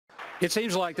It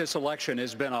seems like this election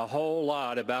has been a whole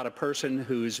lot about a person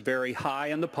who's very high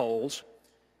in the polls,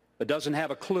 but doesn't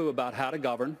have a clue about how to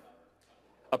govern,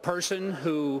 a person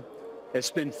who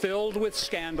has been filled with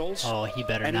scandals he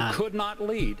better and not. who could not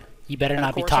lead. You better And not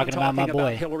of be course, talking I'm about my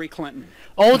boy. Hillary Clinton.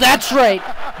 Oh, that's right.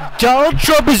 Donald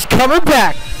Trump is coming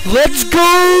back. Let's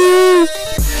go.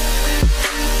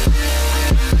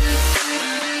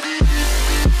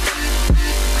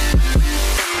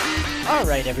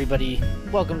 Alright everybody,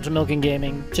 welcome to Milk and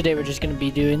Gaming. Today we're just going to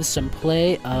be doing some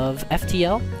play of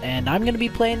FTL, and I'm going to be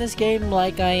playing this game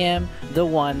like I am the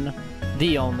one,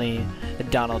 the only,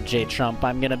 Donald J. Trump.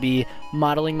 I'm going to be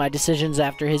modeling my decisions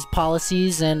after his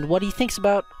policies and what he thinks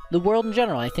about the world in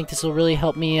general. I think this will really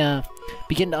help me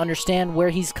begin to understand where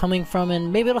he's coming from,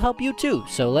 and maybe it'll help you too.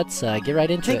 So let's get right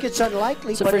into it. I think it's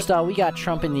unlikely. So first off, we got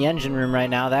Trump in the engine room right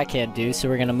now. That can't do, so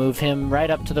we're going to move him right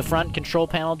up to the front control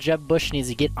panel. Jeb Bush needs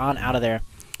to get on out of there.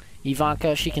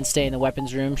 Ivanka, she can stay in the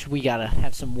weapons room. We got to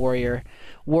have some warrior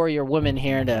women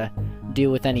here to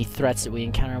deal with any threats that we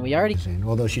encounter. We already...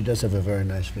 Although she does have a very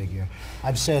nice figure.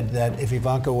 I've said that if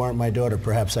Ivanka weren't my daughter,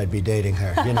 perhaps I'd be dating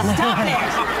her. You know? Stop it!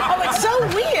 Oh, it's so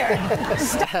weird!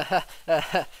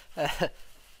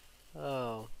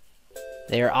 Oh.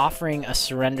 They are offering a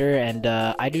surrender, and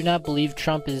I do not believe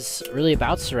Trump is really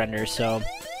about surrender, so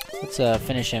let's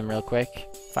finish him real quick.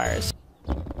 Fires.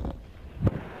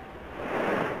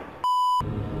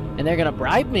 And they're gonna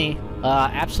bribe me.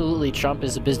 Absolutely, Trump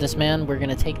is a businessman. We're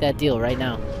gonna take that deal right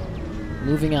now.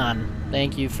 Moving on.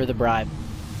 Thank you for the bribe.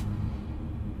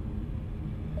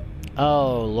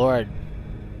 Oh, Lord.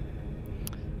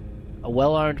 A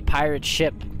well-armed pirate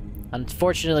ship.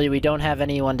 Unfortunately, we don't have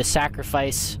anyone to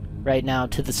sacrifice right now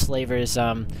to the slavers.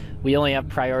 We only have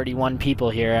priority 1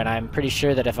 people here, and I'm pretty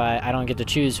sure that if I don't get to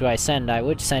choose who I send, I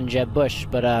would send Jeb Bush,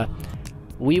 but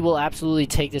we will absolutely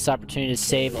take this opportunity to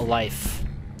save a life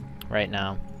right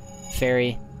now.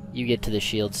 Ferry, you get to the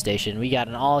shield station. We got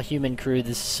an all-human crew.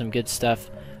 This is some good stuff.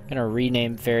 I'm gonna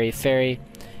rename Ferry. Ferry,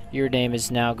 your name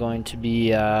is now going to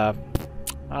be, I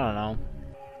don't know.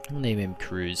 I'll name him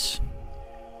Cruz.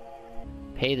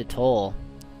 Pay the toll.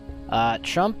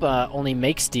 Trump only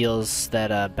makes deals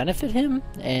that benefit him,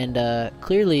 and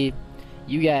clearly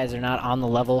you guys are not on the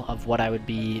level of what I would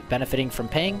be benefiting from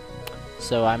paying,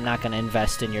 so I'm not going to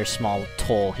invest in your small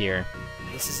toll here.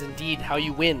 This is indeed how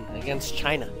you win against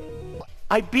China.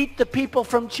 I beat the people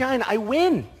from China. I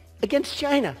win against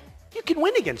China. You can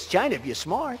win against China if you're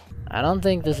smart. I don't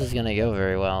think this is going to go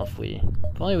very well if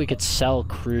only we could sell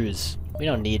Cruz. We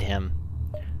don't need him.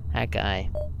 That guy.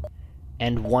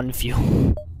 And 1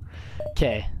 fuel.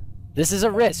 Okay. This is a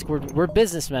risk. We're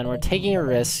businessmen. We're taking a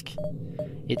risk.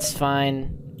 It's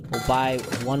fine. We'll buy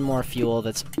 1 more fuel.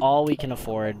 That's all we can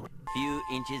afford. Few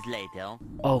inches later.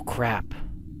 Oh, crap.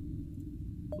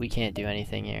 We can't do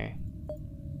anything here.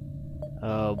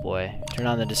 Oh, boy. Turn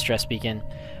on the distress beacon.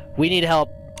 We need help.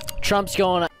 Trump's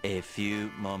going... A few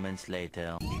moments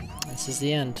later. This is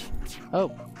the end.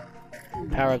 Oh.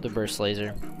 Power up the burst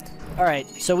laser. Alright,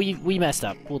 so we messed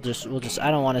up. We'll just I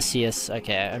don't want to see us.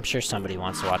 Okay, I'm sure somebody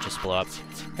wants to watch us blow up.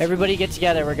 Everybody get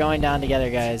together. We're going down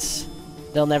together, guys.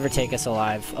 They'll never take us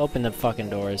alive. Open the fucking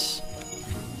doors.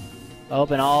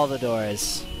 Open all the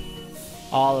doors.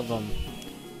 All of them.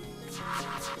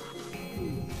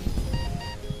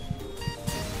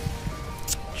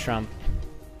 Trump.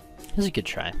 This is a good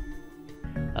try.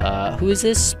 Who is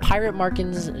this? Pirate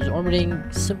Markins is orbiting.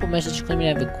 Simple message claiming I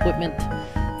have equipment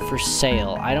for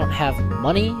sale. I don't have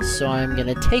money, so I'm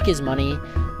gonna take his money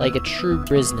like a true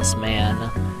businessman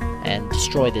and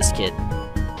destroy this kid.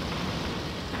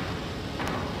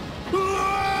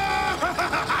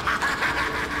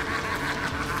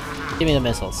 Give me the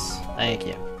missiles. Thank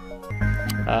you.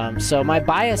 So my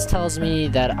bias tells me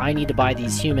that I need to buy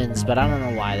these humans, but I don't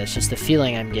know why. That's just the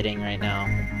feeling I'm getting right now.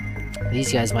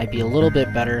 These guys might be a little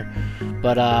bit better,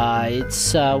 but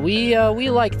it's we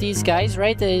like these guys,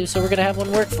 right? So we're gonna have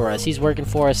one work for us. He's working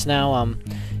for us now.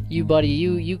 You buddy,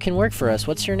 you can work for us.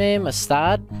 What's your name?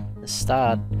 Astad?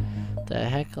 Astad. The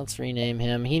heck? Let's rename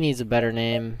him. He needs a better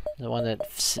name. The one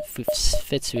that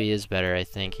fits who he is better, I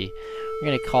think. We're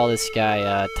gonna call this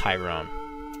guy Tyrone.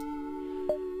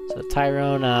 So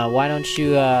Tyrone, why don't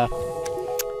you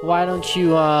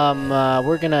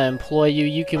we're gonna employ you.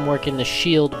 You can work in the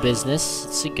shield business.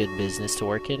 It's a good business to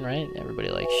work in, right? Everybody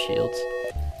likes shields.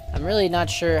 I'm really not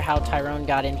sure how Tyrone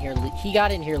got in here. He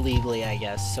got in here legally, I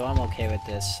guess, so I'm okay with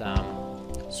this,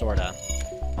 sorta.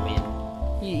 I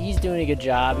mean, he's doing a good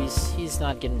job. He's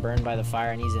not getting burned by the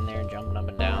fire, and he's in there and jumping up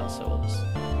and down, so we'll just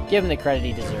give him the credit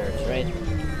he deserves, right?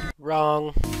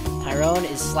 Wrong. Tyrone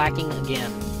is slacking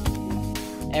again.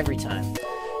 Every time.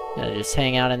 just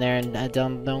hang out in there and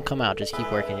don't come out. Just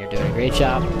keep working. You're doing a great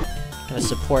job. Gonna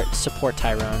support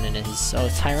Tyrone and his. Oh,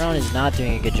 Tyrone is not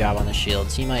doing a good job on the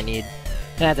shields. He might need.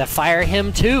 Gonna have to fire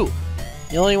him too.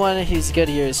 The only one who's good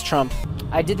here is Trump.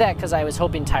 I did that because I was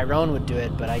hoping Tyrone would do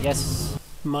it, but I guess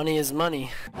Money is money.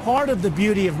 Part of the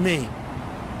beauty of me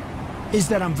is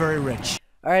that I'm very rich.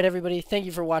 Alright everybody, thank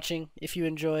you for watching. If you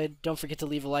enjoyed, don't forget to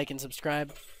leave a like and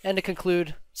subscribe. And to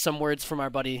conclude, some words from our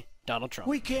buddy, Donald Trump.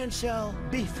 We can't sell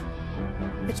beef.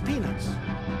 It's peanuts.